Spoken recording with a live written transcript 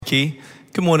Ricky.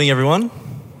 Good morning, everyone.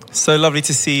 So lovely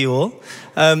to see you all.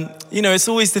 It's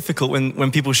always difficult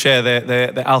when people share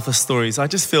their Alpha stories. I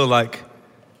just feel like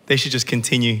they should just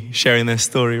continue sharing their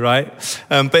story, right?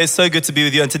 But it's so good to be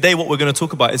with you. And today what we're going to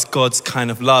talk about is God's kind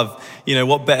of love. You know,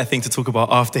 what better thing to talk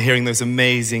about after hearing those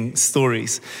amazing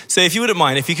stories? So if you wouldn't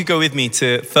mind, if you could go with me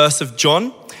to 1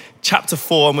 John chapter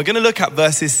 4, and we're going to look at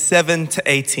verses 7 to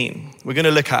 18. We're going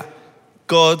to look at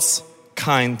God's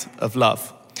kind of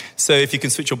love. So if you can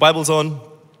switch your Bibles on,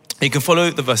 you can follow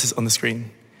the verses on the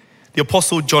screen. The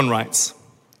Apostle John writes,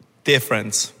 "Dear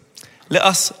friends, let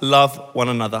us love one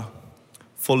another,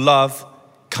 for love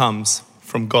comes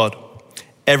from God.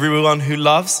 Everyone who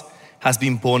loves has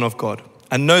been born of God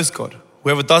and knows God.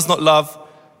 Whoever does not love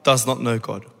does not know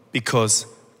God, because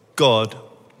God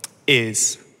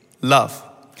is love.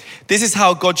 This is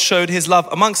how God showed his love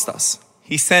amongst us.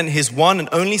 He sent his one and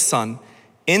only Son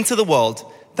into the world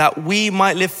that we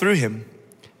might live through him.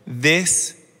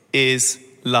 This is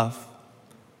love.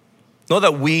 Not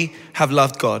that we have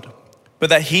loved God, but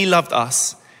that he loved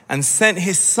us and sent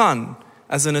his Son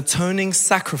as an atoning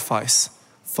sacrifice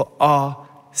for our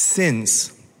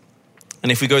sins."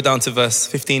 And if we go down to verse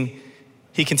 15,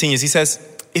 he continues. He says,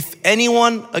 "If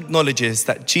anyone acknowledges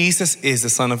that Jesus is the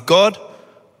Son of God,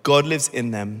 God lives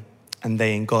in them and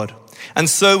they in God. And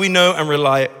so we know and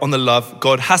rely on the love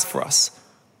God has for us.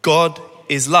 God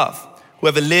is love.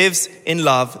 Whoever lives in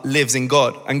love lives in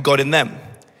God and God in them.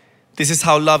 This is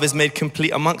how love is made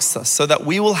complete amongst us, so that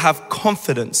we will have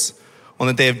confidence on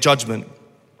the day of judgment.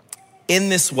 In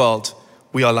this world,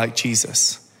 we are like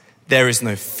Jesus. There is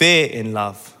no fear in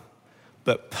love,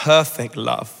 but perfect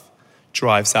love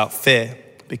drives out fear,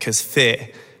 because fear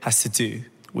has to do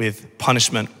with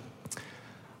punishment."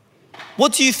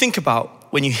 What do you think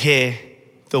about when you hear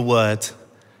the word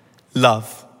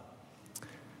love?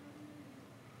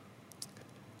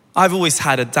 I've always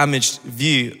had a damaged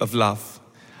view of love.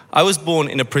 I was born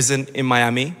in a prison in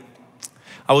Miami.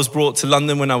 I was brought to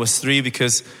London when I was 3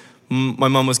 because my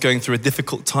mum was going through a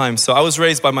difficult time. So I was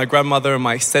raised by my grandmother and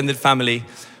my extended family,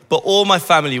 but all my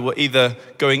family were either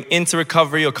going into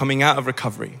recovery or coming out of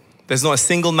recovery. There's not a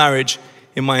single marriage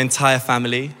in my entire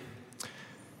family.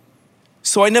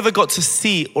 So I never got to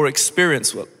see or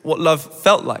experience what love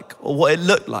felt like or what it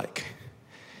looked like.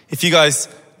 If you guys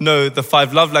know the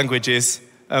 5 love languages,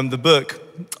 the book,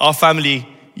 our family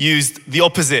used the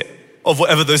opposite of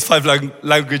whatever those 5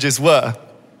 languages were.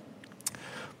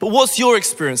 But what's your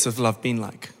experience of love been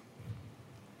like?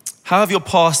 How have your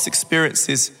past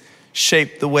experiences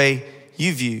shaped the way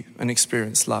you view and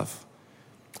experience love?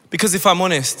 Because if I'm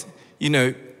honest,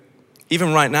 even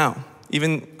right now,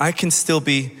 even I can still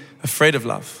be afraid of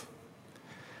love.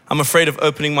 I'm afraid of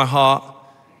opening my heart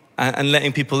and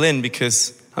letting people in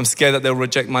because I'm scared that they'll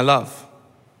reject my love.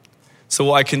 So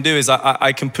what I can do is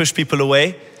I can push people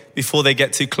away before they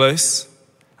get too close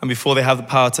and before they have the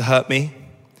power to hurt me.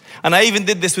 And I even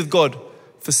did this with God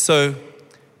for so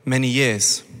many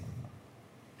years.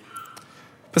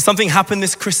 But something happened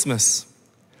this Christmas,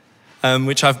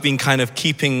 which I've been kind of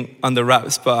keeping under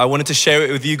wraps, but I wanted to share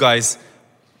it with you guys,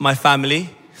 my family,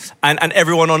 and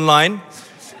everyone online,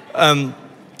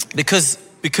 because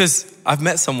I've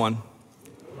met someone.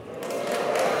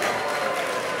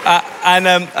 And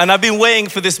I've been waiting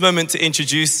for this moment to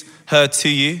introduce her to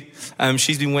you.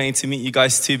 She's been waiting to meet you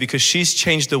guys too, because she's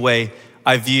changed the way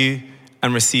I view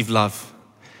and receive love.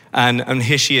 And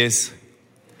here she is.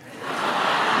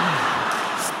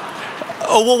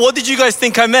 Oh, well, what did you guys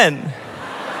think I meant?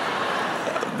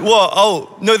 What?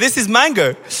 Oh, no, this is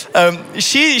Mango.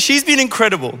 She's been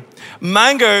incredible.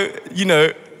 Mango,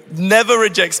 never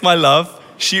rejects my love.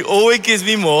 She always gives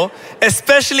me more,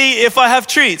 especially if I have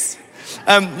treats.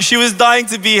 She was dying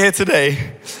to be here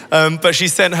today, but she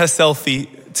sent her selfie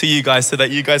to you guys so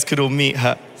that you guys could all meet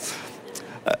her.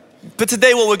 But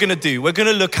today what we're going to do, we're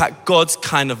going to look at God's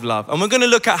kind of love. And we're going to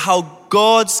look at how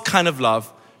God's kind of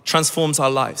love transforms our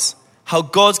lives. How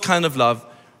God's kind of love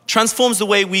transforms the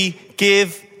way we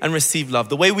give and receive love,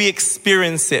 the way we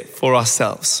experience it for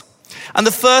ourselves. And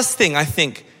the first thing I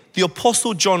think the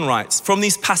Apostle John writes from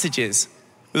these passages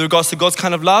with regards to God's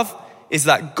kind of love is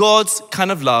that God's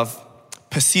kind of love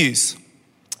pursues.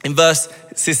 In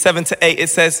verses 7 to 8, it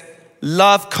says,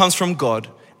 "Love comes from God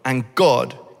and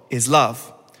God is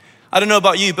love." I don't know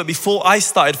about you, but before I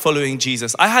started following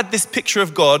Jesus, I had this picture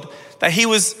of God that he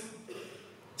was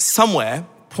somewhere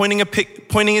pointing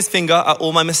his finger at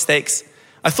all my mistakes.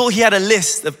 I thought he had a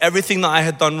list of everything that I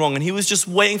had done wrong, and he was just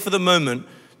waiting for the moment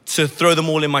to throw them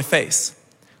all in my face.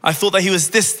 I thought that he was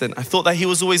distant. I thought that he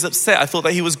was always upset. I thought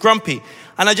that he was grumpy.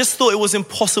 And I just thought it was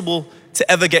impossible to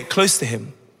ever get close to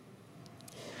him.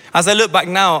 As I look back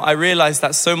now, I realize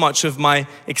that so much of my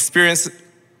experience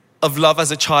of love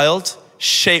as a child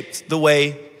shaped the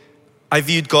way I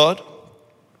viewed God.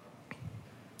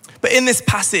 But in this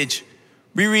passage,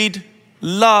 we read,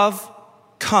 love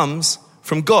comes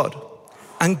from God,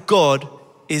 and God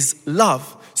is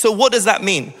love. So what does that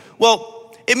mean?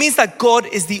 Well, it means that God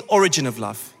is the origin of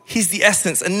love. He's the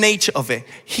essence and nature of it.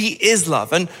 He is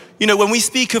love. And when we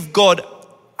speak of God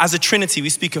as a Trinity, we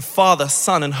speak of Father,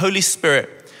 Son, and Holy Spirit,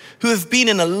 who have been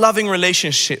in a loving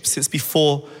relationship since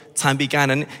before time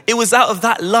began. And it was out of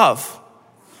that love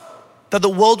that the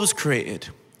world was created.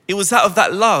 It was out of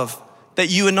that love that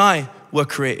you and I were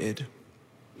created.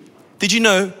 Did you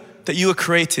know that you were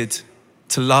created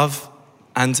to love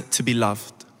and to be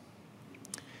loved?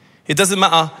 It doesn't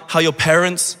matter how your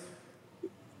parents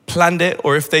planned it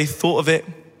or if they thought of it.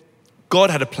 God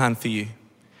had a plan for you,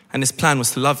 and his plan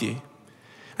was to love you.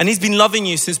 And he's been loving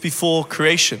you since before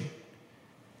creation.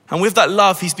 And with that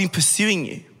love, he's been pursuing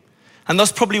you. And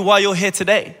that's probably why you're here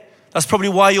today. That's probably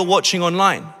why you're watching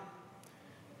online.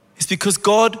 It's because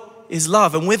God is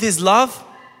love. And with his love,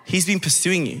 he's been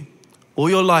pursuing you all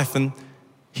your life. And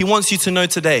he wants you to know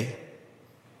today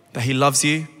that he loves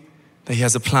you, that he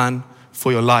has a plan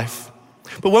for your life.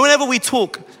 But whenever we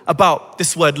talk about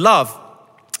this word love,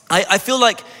 I feel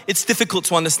like it's difficult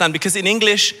to understand because in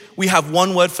English, we have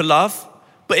one word for love.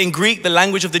 But in Greek, the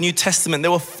language of the New Testament,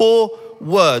 there were 4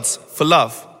 words for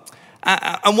love.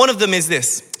 And one of them is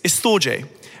this, is storge.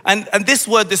 And this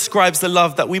word describes the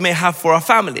love that we may have for our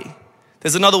family.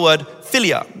 There's another word,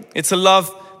 philia. It's a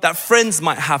love that friends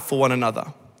might have for one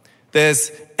another.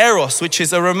 There's eros, which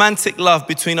is a romantic love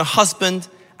between a husband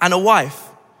and a wife.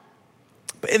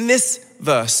 But in this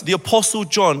verse, the Apostle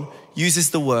John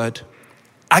uses the word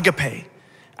agape.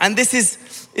 And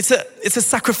it's a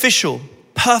sacrificial,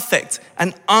 perfect,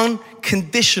 and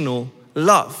unconditional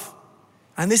love.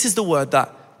 And this is the word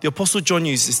that the Apostle John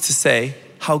uses to say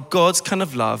how God's kind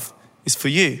of love is for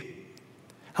you.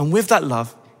 And with that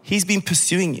love, he's been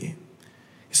pursuing you.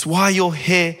 It's why you're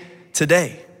here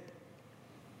today.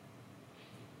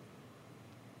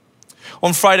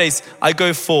 On Fridays, I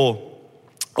go for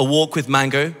a walk with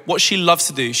Mango. What she loves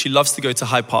to do, she loves to go to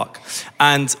Hyde Park.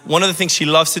 And one of the things she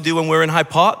loves to do when we're in Hyde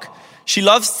Park, she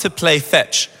loves to play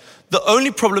fetch. The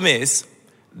only problem is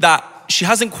that she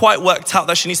hasn't quite worked out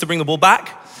that she needs to bring the ball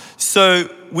back. So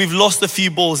we've lost a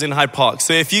few balls in Hyde Park.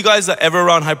 So if you guys are ever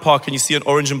around Hyde Park and you see an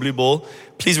orange and blue ball,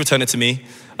 please return it to me.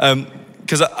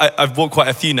 Because I've bought quite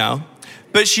a few now.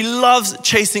 But she loves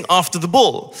chasing after the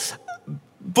ball.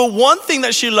 But one thing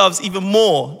that she loves even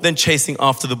more than chasing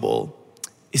after the ball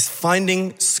is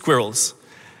finding squirrels.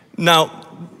 Now,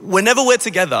 whenever we're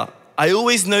together, I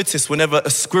always notice whenever a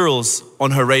squirrel's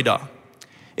on her radar,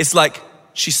 it's like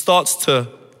she starts to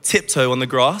tiptoe on the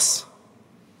grass.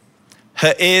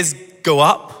 Her ears go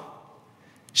up.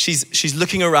 She's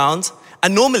looking around.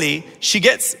 And normally she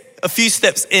gets a few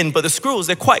steps in, but the squirrels,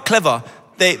 they're quite clever.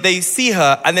 They see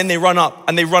her and then they run up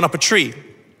a tree.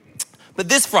 But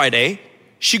this Friday,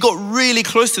 she got really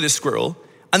close to this squirrel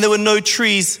and there were no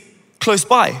trees close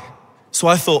by. So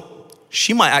I thought,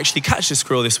 she might actually catch this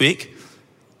squirrel this week.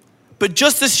 But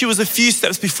just as she was a few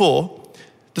steps before,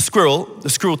 the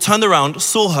squirrel turned around,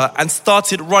 saw her, and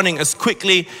started running as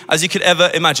quickly as you could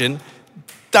ever imagine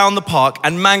down the park,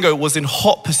 and Mango was in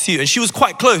hot pursuit, and she was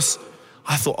quite close.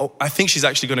 I thought, I think she's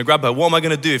actually gonna grab her. What am I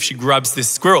gonna do if she grabs this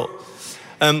squirrel?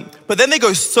 But then they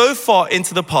go so far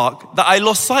into the park that I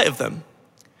lost sight of them.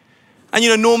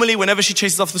 And normally whenever she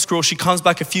chases after the squirrel, she comes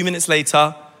back a few minutes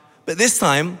later. But this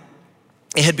time,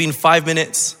 it had been 5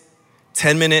 minutes,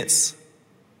 10 minutes,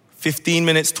 15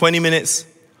 minutes, 20 minutes,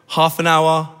 half an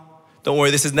hour. Don't worry,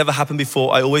 this has never happened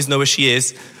before. I always know where she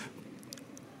is.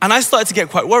 And I started to get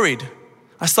quite worried.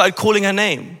 I started calling her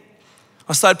name.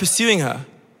 I started pursuing her,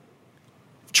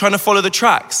 trying to follow the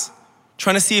tracks,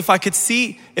 trying to see if I could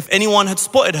see if anyone had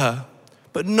spotted her.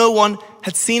 But no one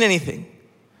had seen anything.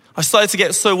 I started to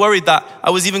get so worried that I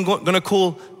was even going to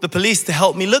call the police to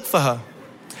help me look for her.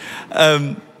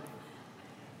 And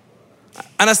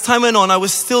as time went on, I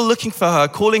was still looking for her,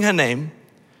 calling her name.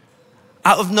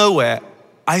 Out of nowhere,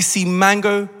 I see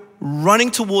Mango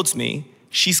running towards me.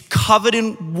 She's covered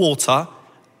in water,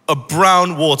 a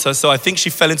brown water, so I think she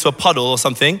fell into a puddle or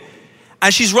something.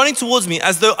 And she's running towards me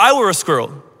as though I were a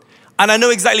squirrel. And I know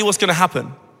exactly what's gonna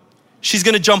happen. She's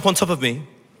gonna jump on top of me.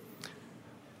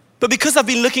 But because I've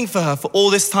been looking for her for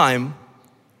all this time,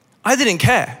 I didn't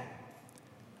care.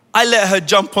 I let her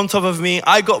jump on top of me.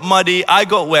 I got muddy, I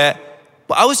got wet,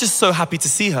 but I was just so happy to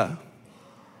see her.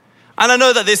 And I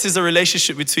know that this is a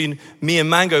relationship between me and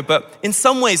Mango, but in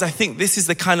some ways, I think this is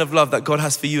the kind of love that God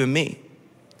has for you and me.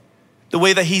 the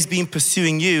way that he's been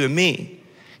pursuing you and me.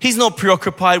 He's not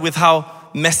preoccupied with how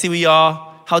messy we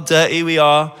are, how dirty we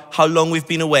are, how long we've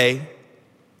been away.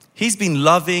 He's been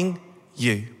loving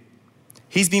you.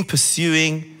 He's been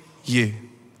pursuing you.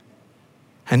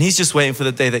 And he's just waiting for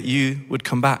the day that you would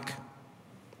come back.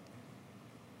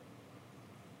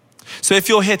 So if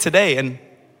you're here today and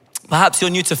perhaps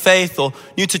you're new to faith or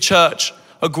new to church,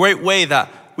 a great way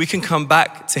that we can come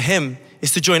back to him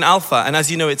is to join Alpha. And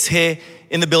as you know, it's here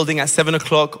in the building at 7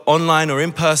 o'clock, online or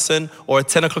in person, or at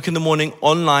 10 o'clock in the morning,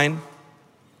 online.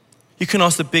 You can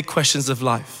ask the big questions of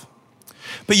life.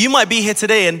 But you might be here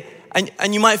today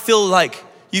and you might feel like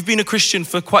you've been a Christian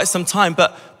for quite some time,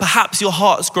 but perhaps your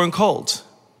heart's grown cold.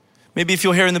 Maybe if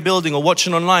you're here in the building or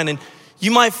watching online, and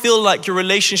you might feel like your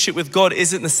relationship with God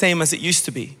isn't the same as it used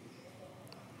to be.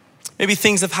 Maybe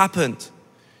things have happened.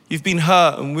 You've been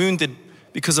hurt and wounded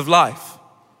because of life.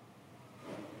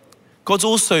 God's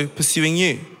also pursuing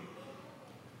you.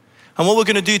 And what we're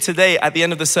going to do today at the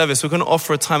end of the service, we're going to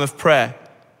offer a time of prayer.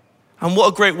 And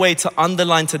what a great way to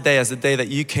underline today as the day that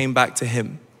you came back to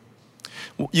him.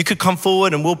 You could come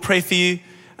forward and we'll pray for you,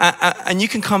 and you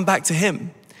can come back to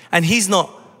him. And he's not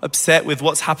upset with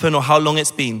what's happened or how long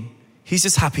it's been. He's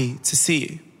just happy to see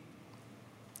you.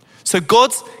 So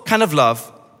God's kind of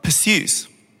love pursues.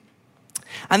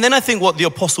 And then I think what the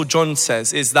Apostle John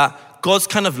says is that God's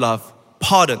kind of love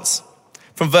pardons,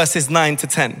 from verses 9 to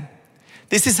 10.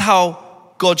 This is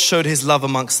how God showed his love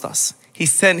amongst us. He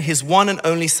sent his one and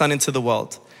only Son into the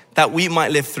world that we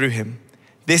might live through him.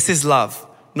 This is love,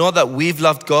 not that we've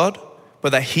loved God,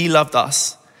 but that he loved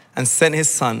us and sent his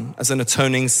Son as an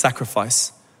atoning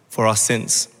sacrifice for our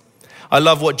sins. I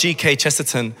love what G.K.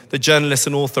 Chesterton, the journalist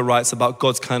and author, writes about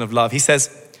God's kind of love. He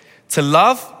says, to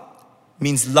love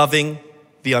means loving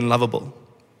the unlovable.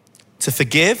 To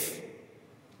forgive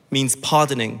means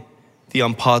pardoning the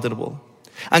unpardonable.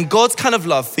 And God's kind of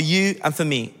love for you and for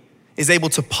me is able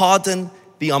to pardon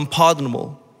the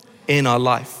unpardonable in our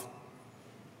life.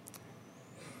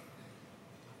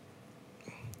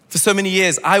 For so many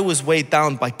years, I was weighed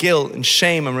down by guilt and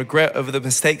shame and regret over the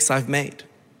mistakes I've made.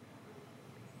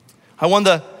 I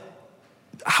wonder,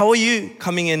 how are you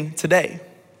coming in today?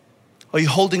 Are you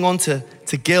holding on to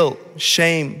guilt,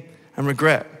 shame, and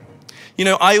regret? You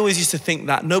know, I always used to think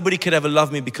that nobody could ever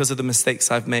love me because of the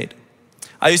mistakes I've made.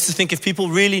 I used to think if people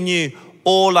really knew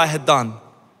all I had done,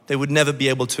 they would never be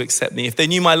able to accept me. If they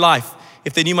knew my life,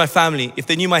 if they knew my family, if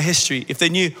they knew my history, if they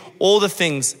knew all the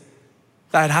things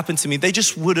that had happened to me, they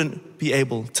just wouldn't be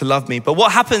able to love me. But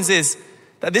what happens is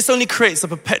that this only creates a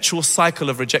perpetual cycle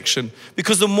of rejection,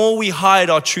 because the more we hide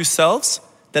our true selves,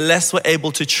 the less we're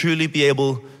able to truly be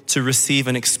able to receive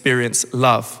and experience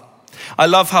love. I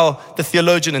love how the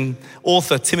theologian and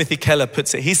author Timothy Keller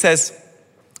puts it. He says,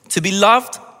 to be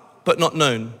loved but not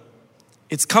known,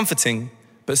 it's comforting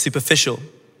but superficial.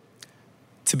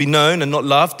 To be known and not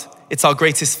loved, it's our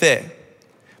greatest fear.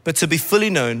 But to be fully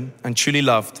known and truly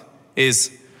loved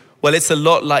is, well, it's a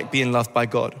lot like being loved by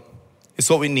God. It's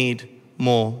what we need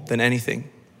more than anything.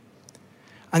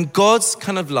 And God's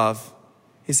kind of love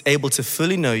is able to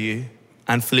fully know you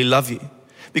and fully love you,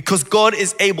 because God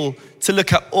is able to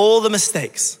look at all the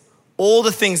mistakes, all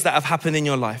the things that have happened in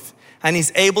your life, and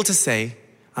he's able to say,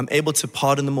 I'm able to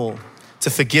pardon them all, to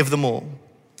forgive them all.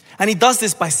 And he does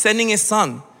this by sending his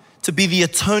Son to be the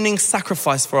atoning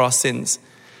sacrifice for our sins.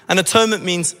 And atonement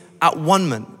means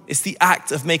at-one-ment. It's the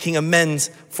act of making amends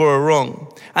for a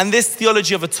wrong. And this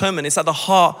theology of atonement is at the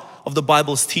heart of the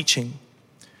Bible's teaching.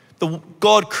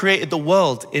 God created the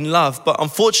world in love, but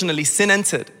unfortunately sin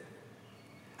entered.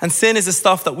 And sin is the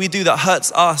stuff that we do that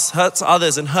hurts us, hurts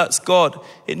others, and hurts God.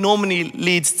 It normally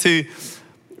leads to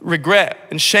regret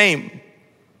and shame.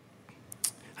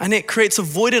 And it creates a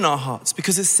void in our hearts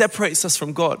because it separates us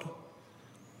from God.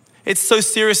 It's so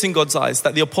serious in God's eyes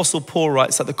that the Apostle Paul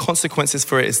writes that the consequences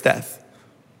for it is death.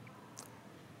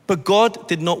 But God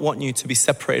did not want you to be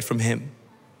separated from him.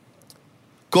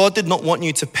 God did not want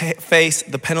you to face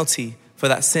the penalty for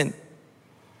that sin.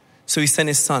 So he sent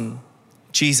his Son,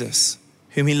 Jesus,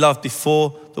 whom he loved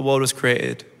before the world was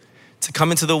created, to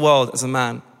come into the world as a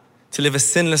man, to live a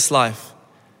sinless life,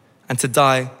 and to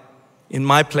die in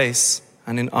my place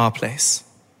and in our place.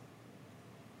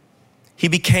 He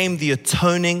became the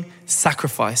atoning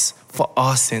sacrifice for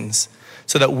our sins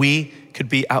so that we could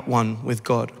be at one with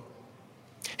God.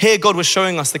 Here, God was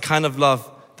showing us the kind of love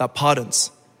that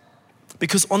pardons.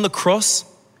 Because on the cross,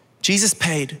 Jesus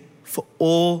paid for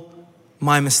all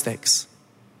my mistakes,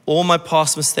 all my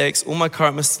past mistakes, all my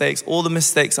current mistakes, all the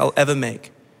mistakes I'll ever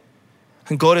make.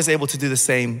 And God is able to do the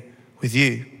same with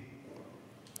you.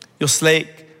 Your slate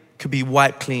could be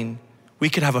wiped clean. We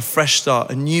could have a fresh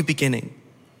start, a new beginning.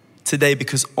 today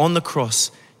because on the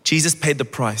cross, Jesus paid the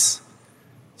price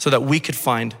so that we could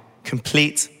find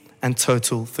complete and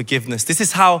total forgiveness. This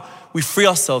is how we free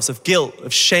ourselves of guilt,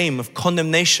 of shame, of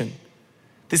condemnation.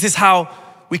 This is how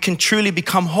we can truly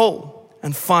become whole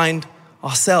and find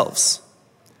ourselves.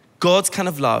 God's kind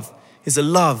of love is a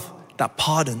love that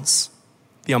pardons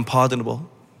the unpardonable.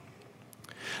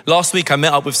 Last week, I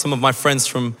met up with some of my friends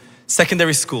from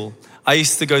secondary school. I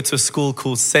used to go to a school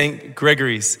called St.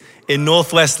 Gregory's in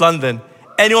Northwest London.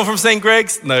 Anyone from St.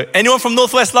 Greg's? No. Anyone from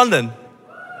Northwest London?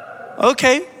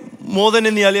 Okay, more than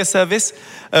in the earlier service.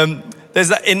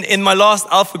 In my last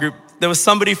Alpha group, there was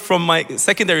somebody from my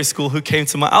secondary school who came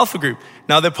to my Alpha group.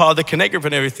 Now they're part of the Connect group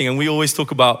and everything, and we always talk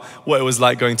about what it was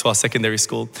like going to our secondary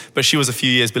school. But she was a few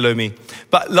years below me.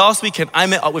 But last weekend, I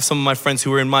met up with some of my friends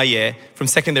who were in my year from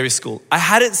secondary school. I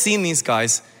hadn't seen these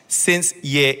guys since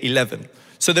year 11.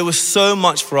 So there was so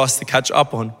much for us to catch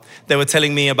up on. They were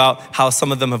telling me about how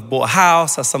some of them have bought a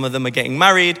house, how some of them are getting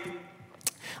married.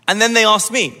 And then they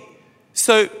asked me,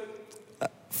 so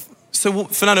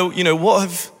Fernando, what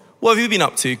have you been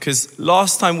up to? Because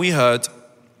last time we heard,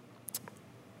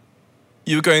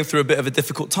 you were going through a bit of a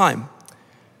difficult time.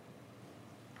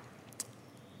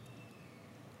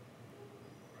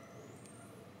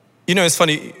 It's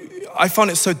funny. I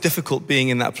found it so difficult being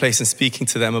in that place and speaking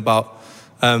to them about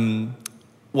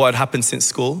what had happened since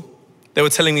school. They were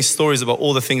telling me stories about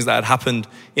all the things that had happened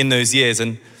in those years.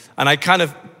 And I kind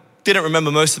of didn't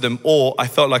remember most of them, or I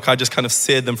felt like I just kind of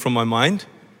seared them from my mind.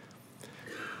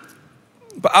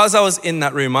 But as I was in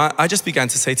that room, I just began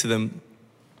to say to them,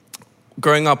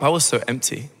 growing up, I was so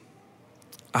empty.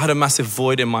 I had a massive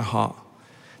void in my heart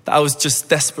that I was just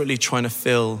desperately trying to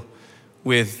fill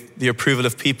with the approval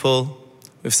of people,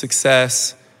 with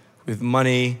success, with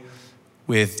money,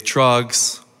 with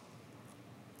drugs.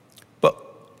 But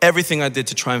everything I did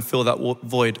to try and fill that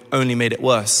void only made it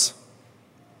worse.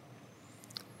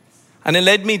 And it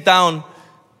led me down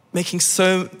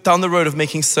the road of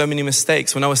making so many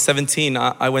mistakes. When I was 17,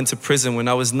 I went to prison. When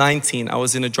I was 19, I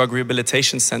was in a drug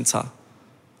rehabilitation center.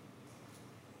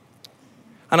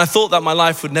 And I thought that my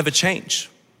life would never change.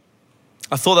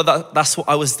 I thought that's what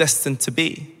I was destined to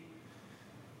be.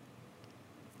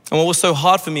 And what was so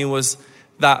hard for me was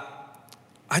that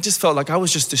I just felt like I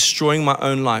was just destroying my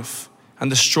own life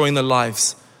and destroying the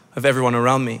lives of everyone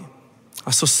around me.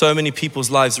 I saw so many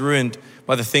people's lives ruined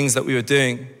by the things that we were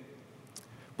doing.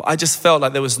 But I just felt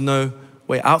like there was no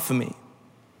way out for me.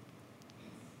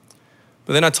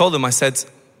 But then I told them, I said,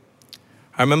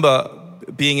 I remember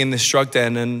being in this drug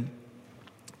den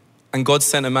and God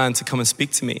sent a man to come and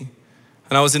speak to me.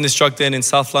 And I was in this drug den in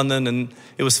South London and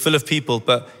it was full of people,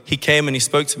 but he came and he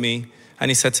spoke to me and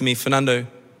he said to me, Fernando,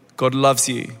 God loves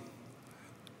you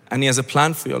and he has a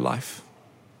plan for your life.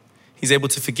 He's able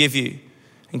to forgive you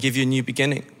and give you a new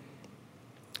beginning.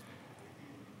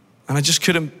 And I just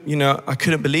couldn't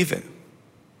believe it.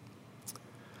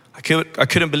 I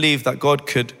couldn't believe that God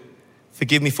could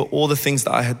forgive me for all the things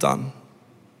that I had done.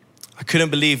 I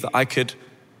couldn't believe that I could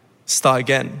start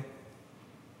again.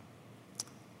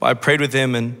 But I prayed with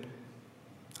him and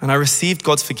I received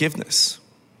God's forgiveness.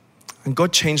 And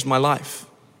God changed my life.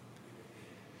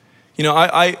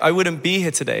 I wouldn't be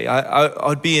here today.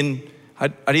 I'd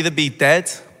either be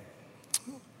dead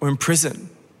or in prison.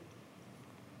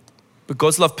 But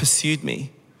God's love pursued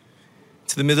me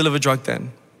to the middle of a drug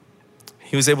den.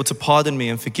 He was able to pardon me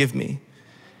and forgive me.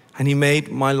 And he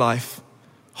made my life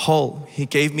whole. He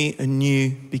gave me a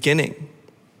new beginning.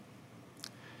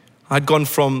 I'd gone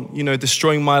from,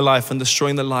 destroying my life and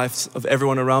destroying the lives of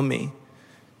everyone around me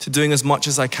to doing as much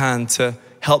as I can to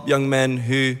help young men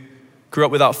who grew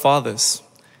up without fathers,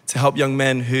 to help young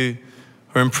men who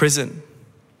are in prison,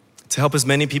 to help as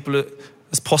many people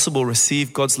as possible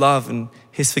receive God's love and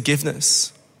his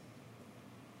forgiveness.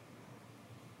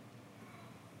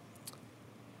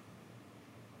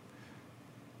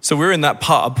 So we're in that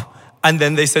pub, and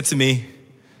then they said to me,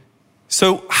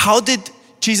 so how did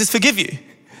Jesus forgive you?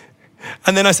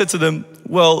 And then I said to them,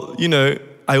 well,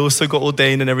 I also got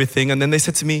ordained and everything. And then they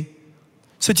said to me,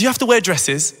 so do you have to wear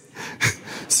dresses?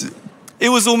 So it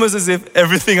was almost as if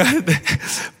everything I had.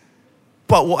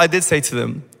 But what I did say to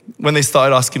them, when they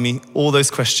started asking me all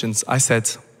those questions, I said,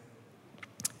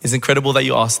 it's incredible that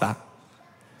you asked that.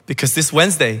 Because this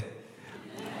Wednesday,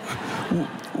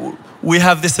 we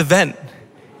have this event.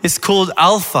 It's called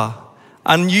Alpha.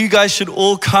 And you guys should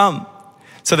all come.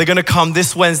 So they're going to come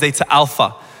this Wednesday to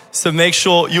Alpha. So make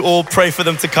sure you all pray for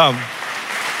them to come.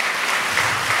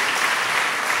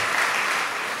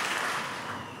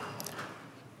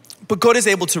 But God is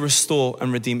able to restore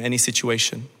and redeem any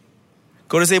situation.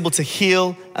 God is able to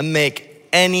heal and make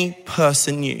any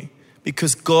person new.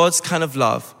 because God's kind of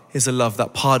love is a love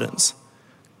that pardons.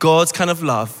 God's kind of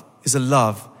love is a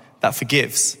love that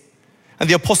forgives. And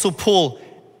the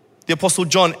Apostle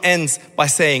John ends by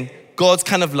saying, God's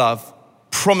kind of love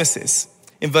promises.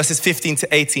 In verses 15 to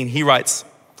 18, he writes,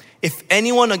 if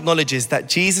anyone acknowledges that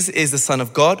Jesus is the Son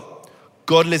of God,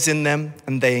 God lives in them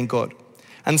and they in God.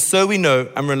 And so we know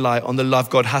and rely on the love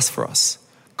God has for us.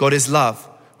 God is love.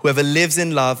 Whoever lives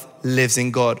in love lives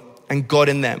in God, and God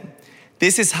in them.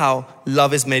 This is how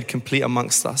love is made complete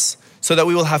amongst us, so that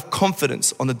we will have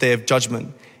confidence on the day of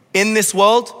judgment. In this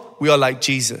world, we are like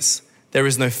Jesus. There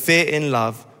is no fear in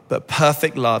love, but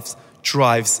perfect love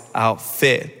drives out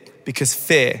fear, because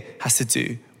fear has to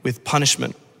do with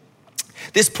punishment.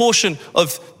 This portion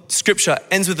of scripture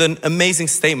ends with an amazing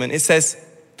statement. It says,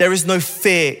 there is no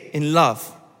fear in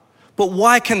love. But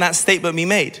why can that statement be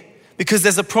made? Because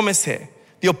there's a promise here.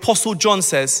 The Apostle John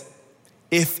says,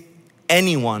 if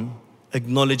anyone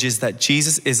acknowledges that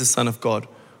Jesus is the Son of God,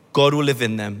 God will live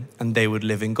in them and they would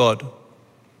live in God.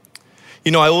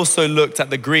 You know, I also looked at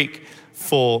the Greek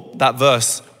for that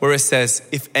verse where it says,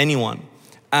 if anyone.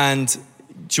 And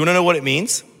do you want to know what it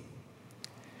means?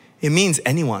 It means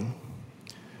anyone.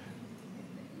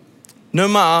 No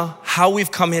matter how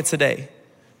we've come here today,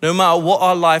 no matter what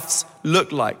our lives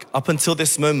look like up until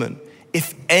this moment,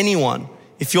 if anyone,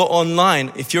 if you're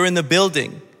online, if you're in the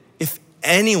building, if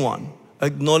anyone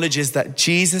acknowledges that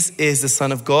Jesus is the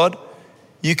Son of God,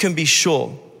 you can be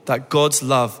sure that God's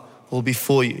love will be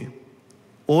for you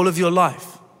all of your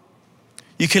life.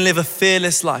 You can live a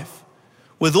fearless life.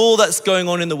 With all that's going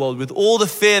on in the world, with all the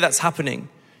fear that's happening,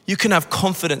 you can have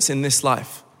confidence in this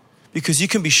life because you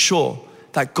can be sure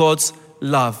that God's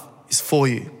love is for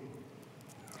you.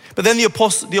 But then the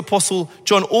Apostle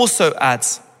John also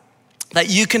adds that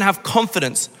you can have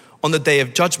confidence on the day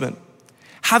of judgment.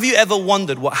 Have you ever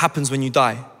wondered what happens when you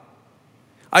die?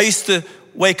 I used to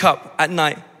wake up at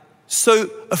night so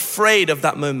afraid of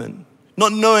that moment,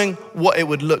 not knowing what it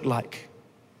would look like.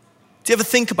 Do you ever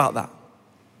think about that?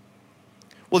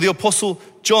 Well, the Apostle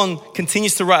John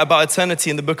continues to write about eternity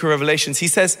in the book of Revelations. He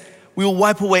says, we will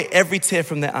wipe away every tear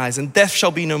from their eyes, and death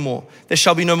shall be no more. There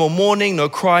shall be no more mourning, no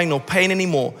crying, nor pain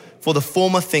anymore, for the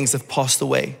former things have passed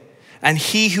away. And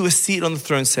he who was seated on the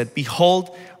throne said,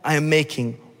 behold, I am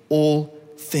making all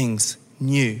things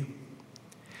new.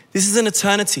 This is an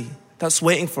eternity that's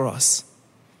waiting for us.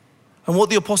 And what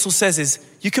the apostle says is,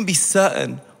 you can be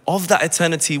certain of that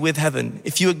eternity with heaven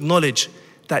if you acknowledge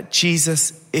that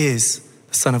Jesus is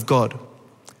the Son of God.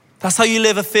 That's how you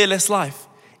live a fearless life,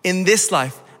 in this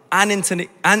life and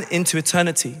into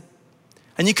eternity.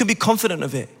 And you can be confident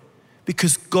of it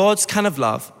because God's kind of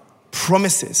love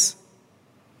promises.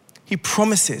 He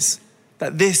promises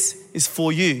that this is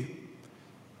for you.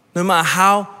 No matter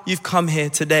how you've come here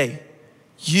today,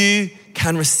 you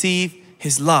can receive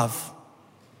his love.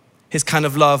 His kind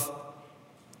of love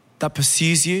that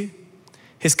pursues you,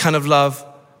 his kind of love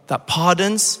that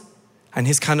pardons, and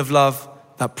his kind of love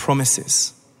that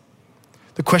promises.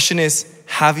 The question is,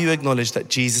 have you acknowledged that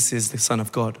Jesus is the Son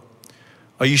of God?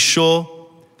 Are you sure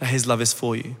that his love is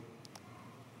for you?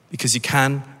 Because you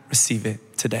can receive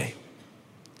it today.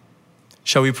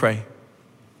 Shall we pray?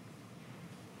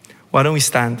 Why don't we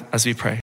stand as we pray?